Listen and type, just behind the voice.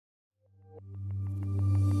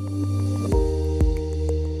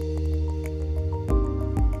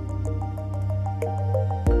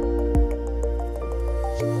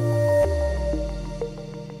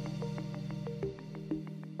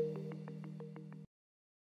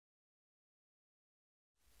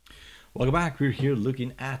Welcome back. We're here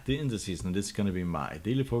looking at the indices, and this is going to be my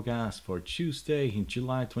daily forecast for Tuesday in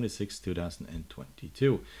July 26,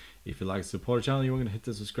 2022. If you like to support the channel, you're going to hit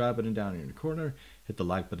the subscribe button down here in the corner, hit the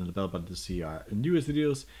like button and the bell button to see our newest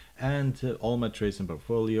videos, and all my trades and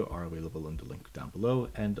portfolio are available on the link down below,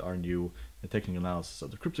 and our new technical analysis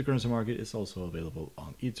of the cryptocurrency market is also available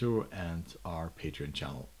on Etoro and our Patreon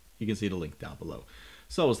channel. You can see the link down below.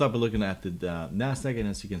 So we'll start by looking at the Nasdaq, and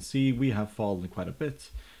as you can see, we have fallen quite a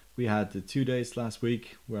bit. We had the 2 days last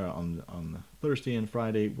week, where on Thursday and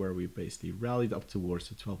Friday, where we basically rallied up towards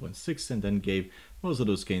the 12.6 and then gave most of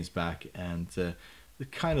those gains back. And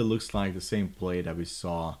it kind of looks like the same play that we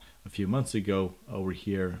saw a few months ago over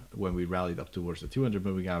here when we rallied up towards the 200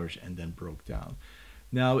 moving average and then broke down.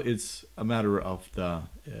 Now it's a matter of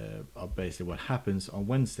of basically what happens on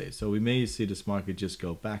Wednesday. So we may see this market just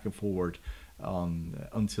go back and forward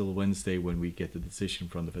until Wednesday, when we get the decision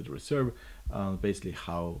from the Federal Reserve, basically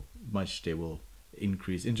how much they will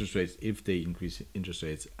increase interest rates, if they increase interest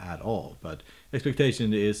rates at all. But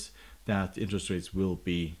expectation is that interest rates will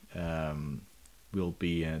be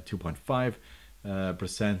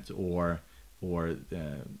 2.5% or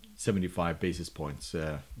 75 basis points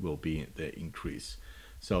will be the increase.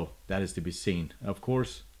 So that is to be seen. Of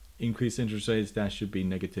course, increased interest rates, that should be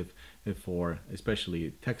negative for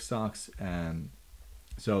especially tech stocks. And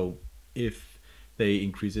so if they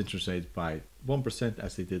increase interest rates by 1%,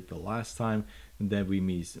 as they did the last time, then we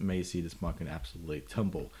may see this market absolutely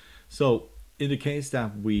tumble. So in the case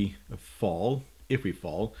that we fall, if we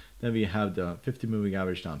fall, then we have the 50 moving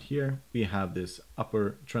average down here. We have this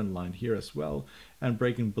upper trend line here as well, and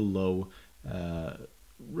breaking below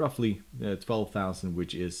roughly 12,000,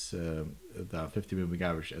 which is the 50 moving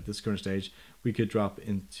average at this current stage, we could drop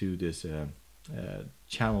into this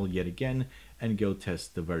channel yet again and go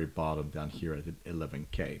test the very bottom down here at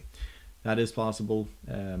 11k. That is possible.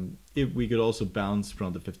 If we could also bounce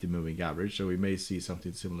from the 50 moving average, so we may see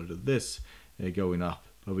something similar to this going up,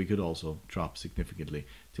 but we could also drop significantly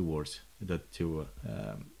towards the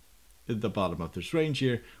bottom of this range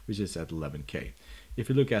here, which is at 11k. If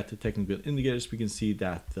you look at the technical indicators, we can see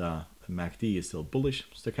that the MACD is still bullish,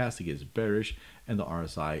 stochastic is bearish, and the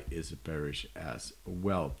RSI is bearish as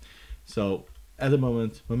well. So at the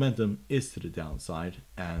moment, momentum is to the downside,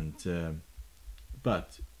 and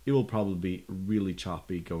but it will probably be really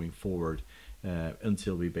choppy going forward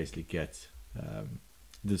until we basically get the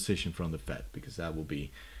decision from the Fed, because that will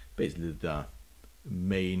be basically the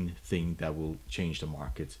main thing that will change the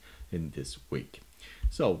markets in this week.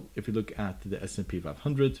 So if you look at the S&P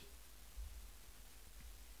 500,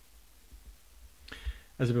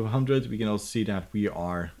 S&P 500, we can also see that we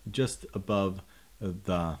are just above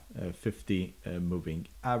the 50 moving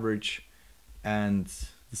average, and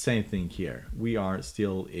the same thing here. We are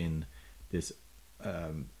still in this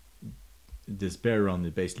this bear run,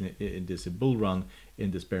 basically in this bull run in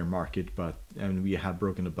this bear market, and we have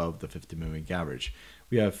broken above the 50 moving average.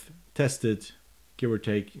 We have tested, give or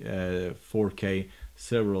take, 4k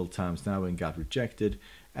several times now and got rejected.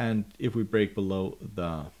 And if we break below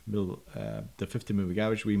the 50 moving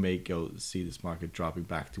average, we may go see this market dropping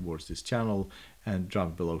back towards this channel, and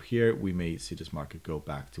dropping below here, we may see this market go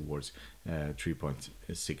back towards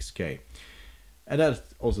 3.6k. And that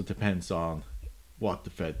also depends on what the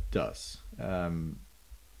Fed does.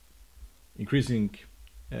 Increasing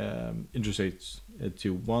interest rates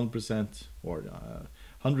to 1% or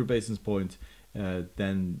 100 basis points,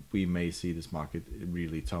 then we may see this market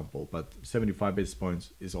really tumble. But 75 basis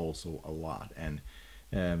points is also a lot, and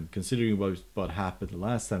considering what happened the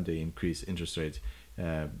last time they increased interest rates,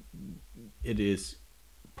 it is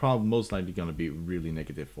probably most likely going to be really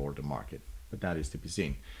negative for the market, but that is to be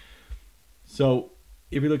seen. So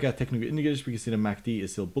if we look at technical indicators, we can see the MACD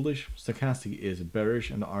is still bullish, stochastic is bearish,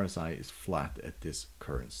 and the RSI is flat at this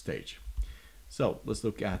current stage. So let's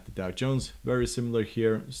look at the Dow Jones. Very similar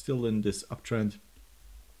here, still in this uptrend,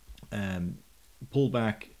 pulled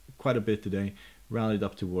back quite a bit today, rallied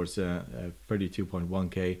up towards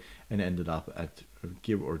 32.1k and ended up at,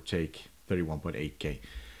 give or take, 31.8k.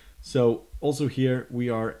 So also here we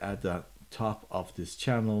are at the top of this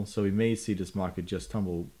channel, so we may see this market just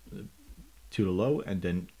tumble to the low and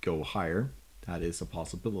then go higher. That is a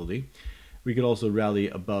possibility. We could also rally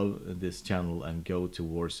above this channel and go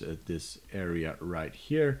towards this area right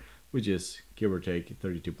here, which is, give or take,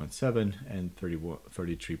 32.7 and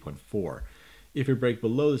 33.4. If we break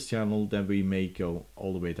below this channel, then we may go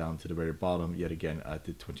all the way down to the very bottom yet again at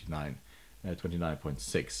the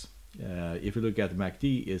 29.6. If we look at the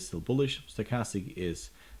MACD, is still bullish, stochastic is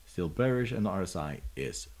still bearish, and the RSI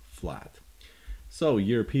is flat. So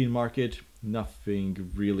European market,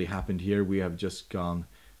 nothing really happened here. We have just gone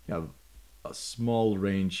a small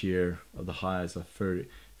range here of the highs of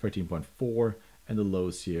 13.4 and the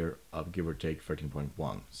lows here of give or take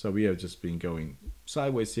 13.1. So we have just been going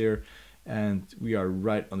sideways here, and we are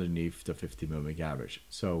right underneath the 50 moving average.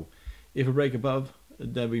 So if we break above,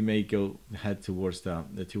 then we may go head towards the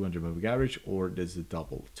 200 moving average, or there's a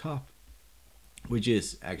double top, which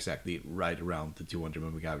is exactly right around the 200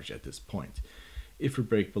 moving average at this point. If we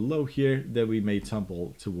break below here, then we may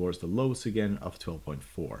tumble towards the lows again of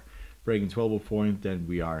 12.4. Breaking 12.4, then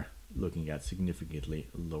we are looking at significantly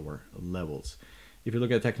lower levels. If you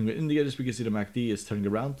look at technical indicators, we can see the MACD is turning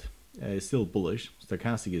around. It's still bullish.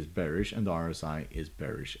 Stochastic is bearish, and the RSI is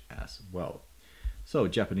bearish as well. So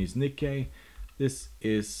Japanese Nikkei, this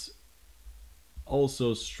is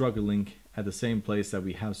also struggling at the same place that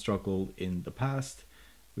we have struggled in the past.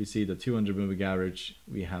 We see the 200 moving average,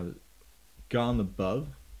 we have gone above,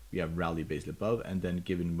 we have rallied basically above, and then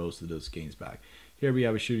given most of those gains back. Here we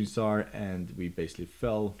have a shooting star, and we basically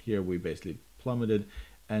fell. Here we basically plummeted,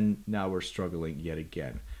 and now we're struggling yet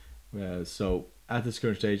again. So at this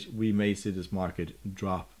current stage, we may see this market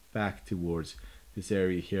drop back towards this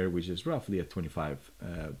area here, which is roughly at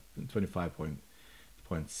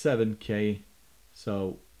 25.7K.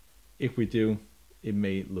 So if we do, it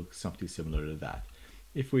may look something similar to that.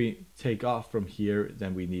 If we take off from here,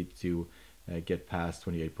 then we need to get past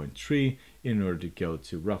 28.3 in order to go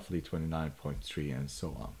to roughly 29.3 and so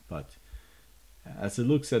on. But as it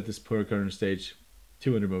looks at this current stage,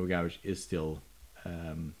 200 moving average is still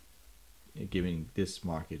giving this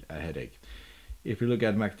market a headache. If you look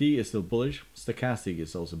at MACD, it's still bullish. Stochastic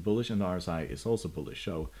is also bullish, and the RSI is also bullish.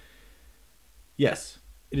 So yes,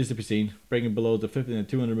 it is to be seen. Breaking below the 50 and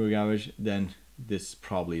 200 moving average, then this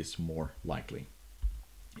probably is more likely.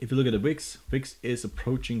 If you look at the VIX, VIX is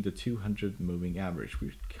approaching the 200 moving average.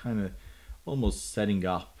 We're kind of almost setting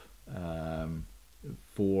up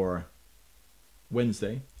for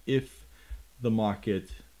Wednesday. If the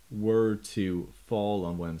market were to fall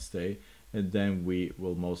on Wednesday, and then we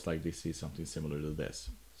will most likely see something similar to this.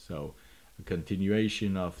 So a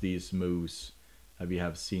continuation of these moves that we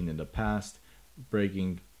have seen in the past,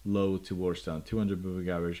 breaking low towards the 200 moving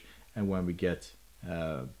average, and when we get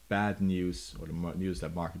bad news, or the news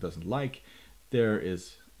that market doesn't like, there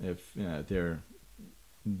is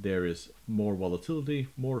more volatility,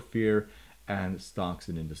 more fear, and stocks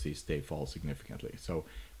and indices, they fall significantly. So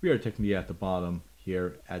we are technically at the bottom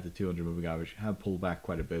here at the 200 moving average, have pulled back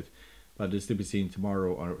quite a bit, but it's to be seen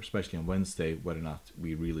tomorrow, or especially on Wednesday, whether or not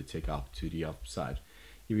we really take up to the upside.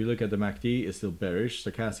 If you look at the MACD, it's still bearish,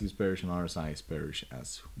 stochastic is bearish, and RSI is bearish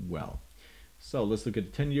as well. So let's look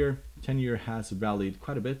at the 10-year. 10-year has rallied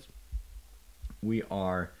quite a bit. We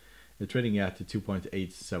are trading at the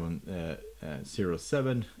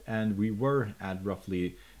 2.8707, and we were at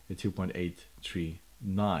roughly a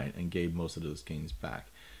 2.839 and gave most of those gains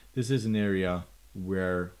back. This is an area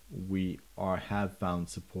where we have found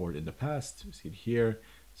support in the past. We see it here,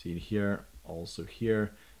 also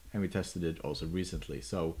here, and we tested it also recently.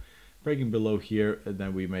 So breaking below here,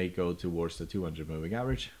 then we may go towards the 200 moving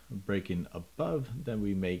average. Breaking above, then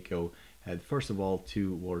we may go head first of all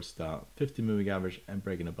towards the 50 moving average, and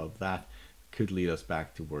breaking above that could lead us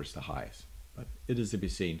back towards the highs. But it is to be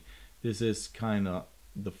seen. This is kind of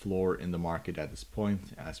the floor in the market at this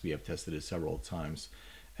point, as we have tested it several times,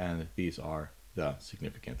 and these are the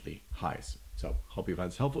significantly highs. So hope you find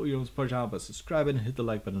this helpful. If you don't support the channel, but subscribe and hit the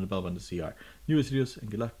like button and the bell button to see our newest videos, and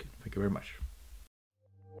good luck. Thank you very much.